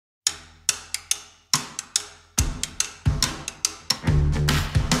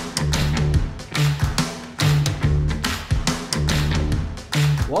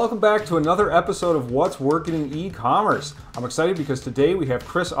Welcome back to another episode of What's Working in E-Commerce. I'm excited because today we have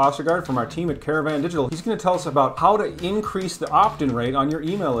Chris Ostergaard from our team at Caravan Digital. He's going to tell us about how to increase the opt-in rate on your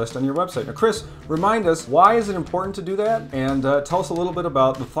email list on your website. Now, Chris, remind us, why is it important to do that? And tell us a little bit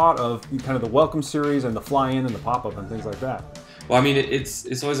about the thought of kind of the welcome series and the fly-in and the pop-up and things like that. Well, I mean,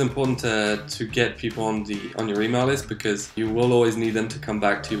 it's always important to get people on your email list, because you will always need them to come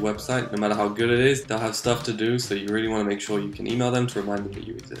back to your website. No matter how good it is, they'll have stuff to do, so you really want to make sure you can email them to remind them that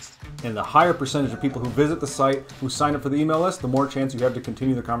you exist. And the higher percentage of people who visit the site, who sign up for the email list, the more chance you have to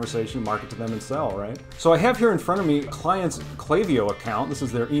continue the conversation, market to them, and sell, right? So I have here in front of me a client's Klaviyo account. This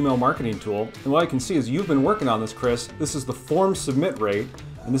is their email marketing tool. And what I can see is you've been working on this, Chris. This is the form submit rate,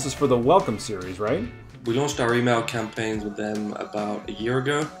 and this is for the welcome series, right? We launched our email campaigns with them about a year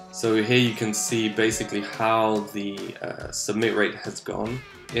ago. So here you can see basically how the submit rate has gone.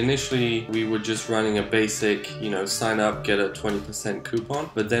 Initially, we were just running a basic, sign up, get a 20% coupon.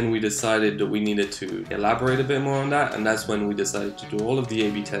 But then we decided that we needed to elaborate a bit more on that. And that's when we decided to do all of the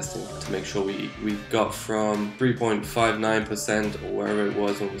A/B testing to make sure we got from 3.59% or wherever it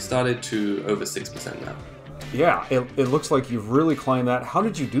was when we started to over 6% now. Yeah, it looks like you've really climbed that. How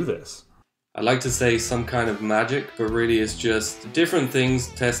did you do this? I like to say some kind of magic, but really it's just different things,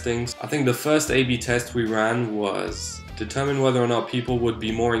 testing. I think the first A/B test we ran was determine whether or not people would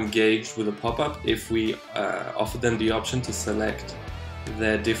be more engaged with a pop-up if we offered them the option to select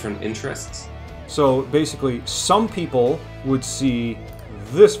their different interests. So basically, some people would see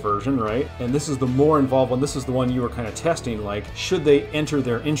this version, right? And this is the more involved one. This is the one you were kind of testing, like, should they enter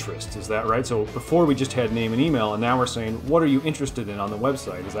their interests? Is that right? So before we just had name and email, and now we're saying, what are you interested in on the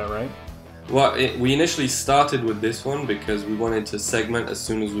website? Is that right? Well, we initially started with this one because we wanted to segment as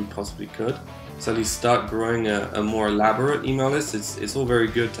soon as we possibly could. So at least start growing a more elaborate email list. It's all very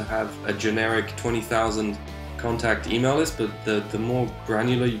good to have a generic 20,000 contact email list, but the more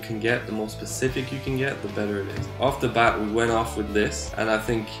granular you can get, the more specific you can get, the better it is. Off the bat, we went off with this, and I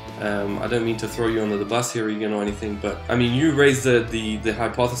think, I don't mean to throw you under the bus here, Egan, or anything, but I mean, you raised the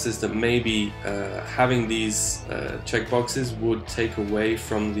hypothesis that maybe having these checkboxes would take away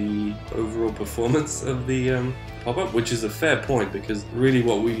from the overall performance of the pop-up, which is a fair point, because really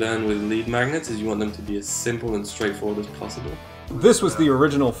what we learn with lead magnets is you want them to be as simple and straightforward as possible. This was the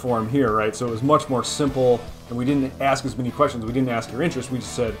original form here, right? So it was much more simple, and we didn't ask as many questions. We didn't ask your interest. We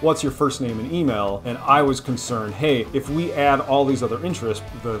just said, what's your first name and email? And I was concerned, hey, if we add all these other interests,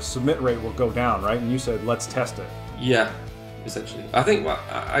 the submit rate will go down, right? And you said, let's test it. Yeah, essentially. I think,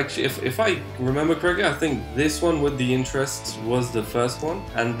 actually, if I remember correctly, I think this one with the interests was the first one.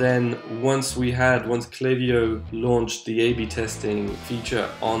 And then once Klaviyo launched the A/B testing feature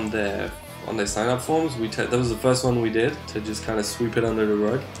on their sign-up forms, that was the first one we did to just kind of sweep it under the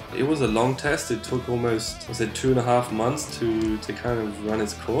rug. It was a long test. It took almost, 2.5 months to kind of run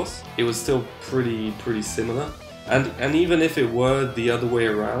its course. It was still pretty similar. And even if it were the other way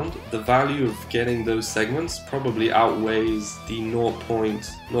around, the value of getting those segments probably outweighs the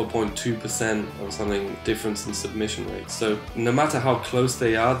 0.2% or something difference in submission rates. So no matter how close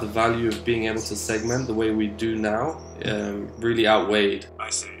they are, the value of being able to segment the way we do now really outweighed. I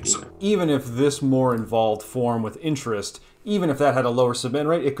see. So even if this more involved form with interest, even if that had a lower submit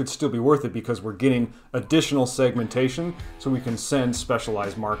rate, it could still be worth it because we're getting additional segmentation so we can send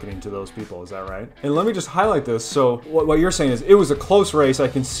specialized marketing to those people. Is that right? And let me just highlight this. So what you're saying is it was a close race. I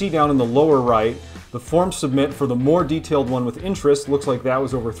can see down in the lower right, the form submit for the more detailed one with interest looks like that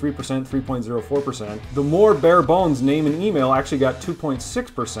was over 3%, 3.04%. The more bare bones name and email actually got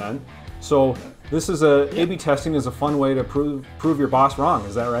 2.6%. So this is A/B testing is a fun way to prove your boss wrong.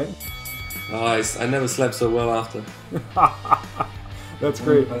 Is that right? Oh, I never slept so well after. That's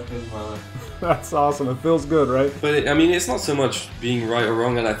great. That's awesome. It feels good, right? But I mean, it's not so much being right or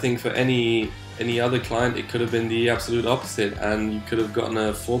wrong, and I think for any other client, it could have been the absolute opposite, and you could have gotten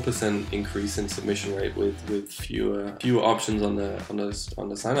a 4% increase in submission rate with fewer options on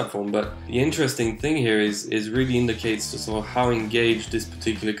the sign-up form. But the interesting thing here is really indicates just sort of how engaged this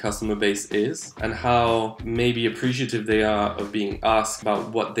particular customer base is, and how maybe appreciative they are of being asked about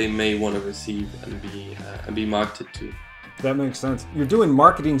what they may want to receive and be marketed to. That makes sense. You're doing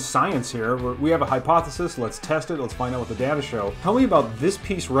marketing science here. We have a hypothesis. Let's test it. Let's find out what the data show. Tell me about this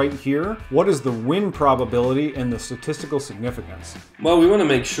piece right here. What is the win probability and the statistical significance? Well, we want to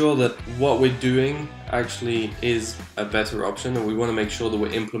make sure that what we're doing actually is a better option, and we want to make sure that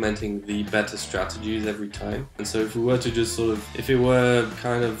we're implementing the better strategies every time. And so if we were to just if it were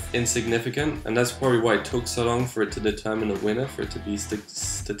kind of insignificant, and that's probably why it took so long for it to determine a winner, for it to be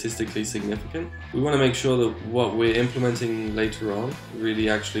statistically significant, we want to make sure that what we're implementing later on really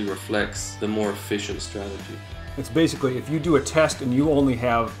actually reflects the more efficient strategy. It's basically if you do a test and you only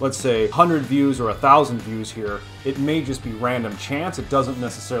have, let's say, 100 views or 1,000 views here, it may just be random chance. It doesn't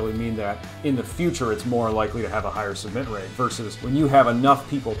necessarily mean that in the future it's more likely to have a higher submit rate versus when you have enough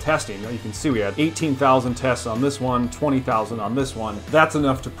people testing. Now you can see we had 18,000 tests on this one, 20,000 on this one. That's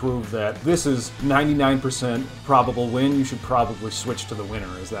enough to prove that this is 99% probable win. You should probably switch to the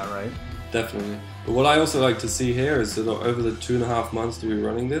winner. Is that right? Definitely. But what I also like to see here is that over the 2.5 months that we're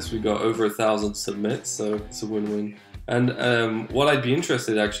running this, we got over 1,000 submits, so it's a win-win. And what I'd be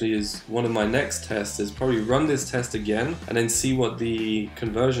interested actually is one of my next tests is probably run this test again and then see what the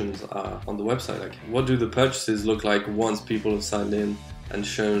conversions are on the website. Like, what do the purchases look like once people have signed in and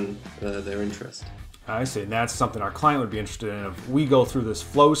shown their interest? I see, and that's something our client would be interested in. If we go through this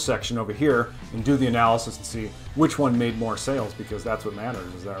flow section over here and do the analysis and see which one made more sales, because that's what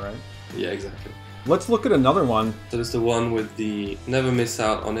matters. Is that right? Yeah, exactly. Let's look at another one. So this is the one with the never miss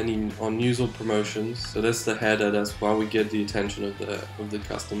out on news or promotions. So that's the header. That's why we get the attention of the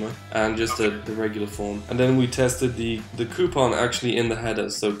customer, and just the regular form. And then we tested the coupon actually in the header.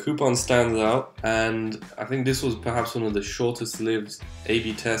 So coupon stands out, and I think this was perhaps one of the shortest lived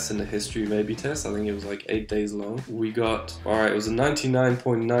A/B tests in the history of A/B tests. I think it was like 8 days long. We got, alright, it was a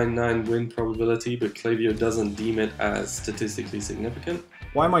 99.99 win probability, but Klaviyo doesn't deem it as statistically significant.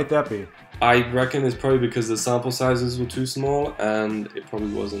 Why might that be? I reckon it's probably because the sample sizes were too small and it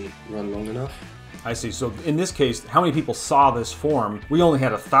probably wasn't run long enough. I see. So in this case, how many people saw this form? We only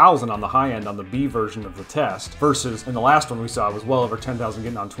had 1,000 on the high end on the B version of the test, versus in the last one we saw it was well over 10,000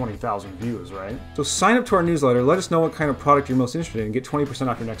 getting on 20,000 views, right? So sign up to our newsletter. Let us know what kind of product you're most interested in and get 20%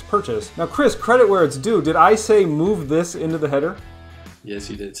 off your next purchase. Now, Chris, credit where it's due. Did I say move this into the header?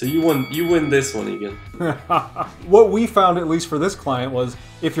 Yes, you did. So you win this one again. What we found, at least for this client, was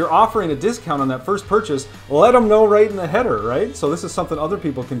if you're offering a discount on that first purchase, let them know right in the header, right? So this is something other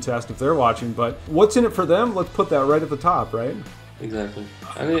people can test if they're watching, but what's in it for them? Let's put that right at the top, right? Exactly.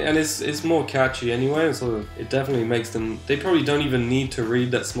 And it's more catchy anyway, so it definitely makes them, they probably don't even need to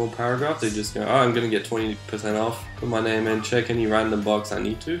read that small paragraph. They just go, oh, I'm going to get 20% off, put my name in, check any random box I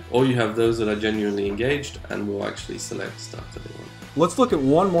need to. Or you have those that are genuinely engaged and will actually select stuff that they want. Let's look at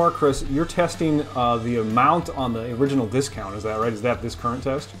one more, Chris. You're testing the amount on the original discount, is that right? Is that this current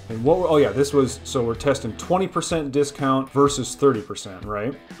test? And what? Oh yeah, this was, so we're testing 20% discount versus 30%,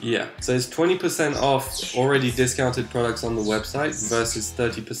 right? Yeah, so it's 20% off already discounted products on the website versus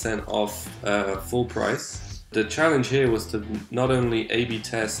 30% off full price. The challenge here was to not only A/B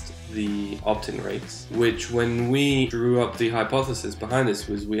test the opt-in rates, which when we drew up the hypothesis behind this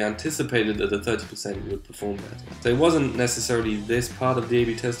was we anticipated that the 30% would perform better. So it wasn't necessarily this part of the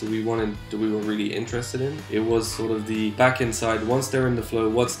A/B test that we were really interested in. It was sort of the back-end side. Once they're in the flow,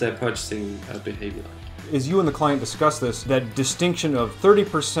 what's their purchasing behavior like? As you and the client discuss this, that distinction of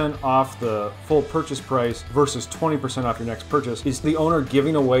 30% off the full purchase price versus 20% off your next purchase, is the owner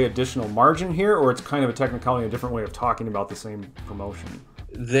giving away additional margin here, or it's kind of a technicality, a different way of talking about the same promotion?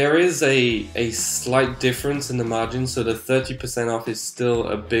 There is a slight difference in the margin, so the 30% off is still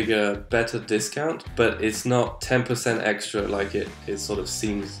a bigger, better discount, but it's not 10% extra like it sort of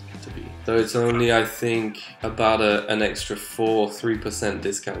seems to be. So it's only, I think, about an extra 3%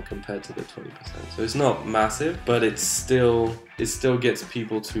 discount compared to the 20%. So it's not massive, but it still gets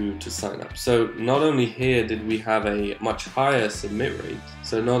people to sign up. So not only here did we have a much higher submit rate,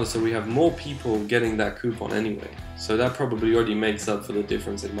 so we have more people getting that coupon anyway. So that probably already makes up for the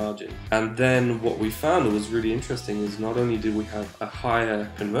difference in margin. And then what we found that was really interesting is not only did we have a higher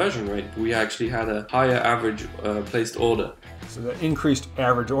conversion rate, but we actually had a higher average placed order. So the increased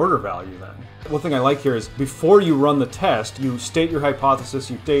average order value then. One thing I like here is before you run the test, you state your hypothesis,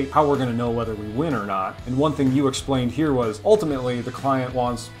 you state how we're going to know whether we win or not. And one thing you explained here was ultimately the client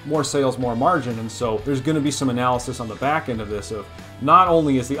wants more sales, more margin. And so there's going to be some analysis on the back end of this of not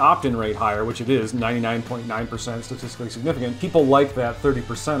only is the opt-in rate higher, which it is, 99.9% statistically significant, people like that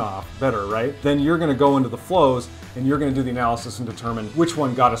 30% off better, right? Then you're going to go into the flows and you're going to do the analysis and determine which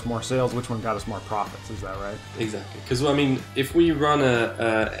one got us more sales, which one got us more profits. Is that right? Exactly. Because, I mean, if we run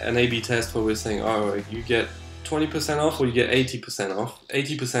an A/B test where we're saying, oh, you get 20% off or you get 80% off,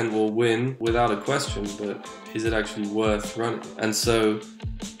 80% will win without a question, but is it actually worth running? And so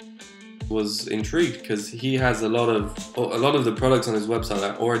was intrigued because he has a lot of the products on his website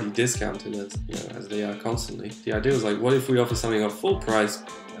are already discounted as they are constantly. The idea was like, what if we offer something at full price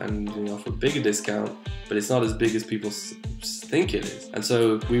and offer a bigger discount, but it's not as big as people think it is. And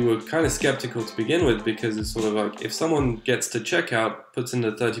so we were kind of skeptical to begin with, because it's sort of like, if someone gets to checkout, puts in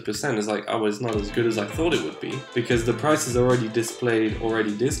the 30%, it's like, oh, it's not as good as I thought it would be, because the price is already displayed,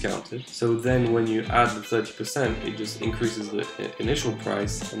 already discounted. So then when you add the 30%, it just increases the initial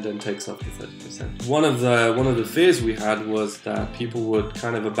price and then takes off the 30%. One of the fears we had was that people would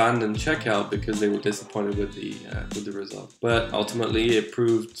kind of abandon checkout because they were disappointed with the result. But ultimately, it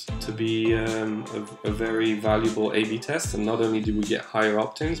proved to be a very valuable A/B test, and not only did we get higher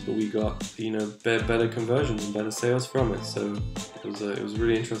opt-ins, but we got better conversions and better sales from it. So it was a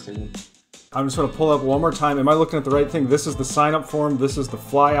really interesting one. I'm just going to pull up one more time. Am I looking at the right thing? This is the sign-up form. This is the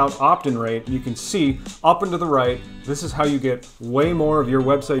fly-out opt-in rate. You can see up and to the right, this is how you get way more of your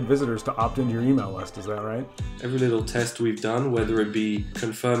website visitors to opt into your email list. Is that right? Every little test we've done, whether it be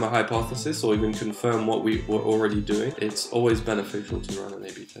confirm a hypothesis or even confirm what we were already doing, it's always beneficial to run an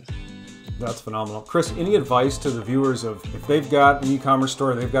A/B test. That's phenomenal. Chris, any advice to the viewers of, if they've got an e-commerce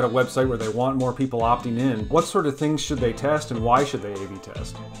store, they've got a website where they want more people opting in, what sort of things should they test and why should they A/B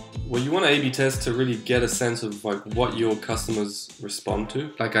test? Well, you want to A/B test to really get a sense of like what your customers respond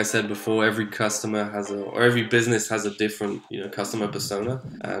to. Like I said before, every customer or every business has a different, customer persona.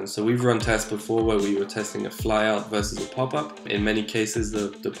 And so we've run tests before where we were testing a flyout versus a pop-up. In many cases,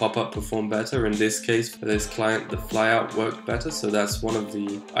 the pop-up performed better. In this case, for this client, the flyout worked better. So that's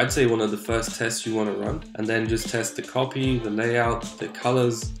I'd say one of the first tests you want to run. And then just test the copy, the layout, the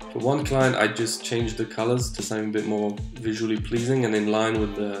colors. For one client, I just changed the colors to something a bit more visually pleasing and in line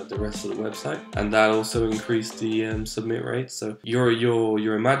with the rest of the website, and that also increased the submit rate. So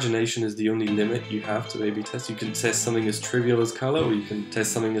your imagination is the only limit you have to A/B test. You can test something as trivial as color, or you can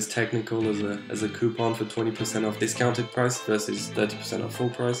test something as technical as a coupon for 20% off discounted price versus 30% off full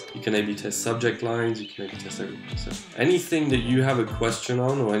price. You can A/B test subject lines, you can A/B test everything. So anything that you have a question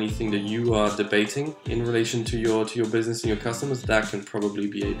on, or anything that you are debating in relation to your business and your customers, that can probably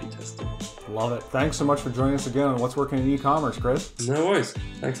be A/B tested. Love it. Thanks so much for joining us again on What's Working in E-commerce, Chris. No worries.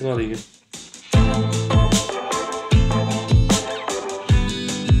 Thanks a lot, Egan.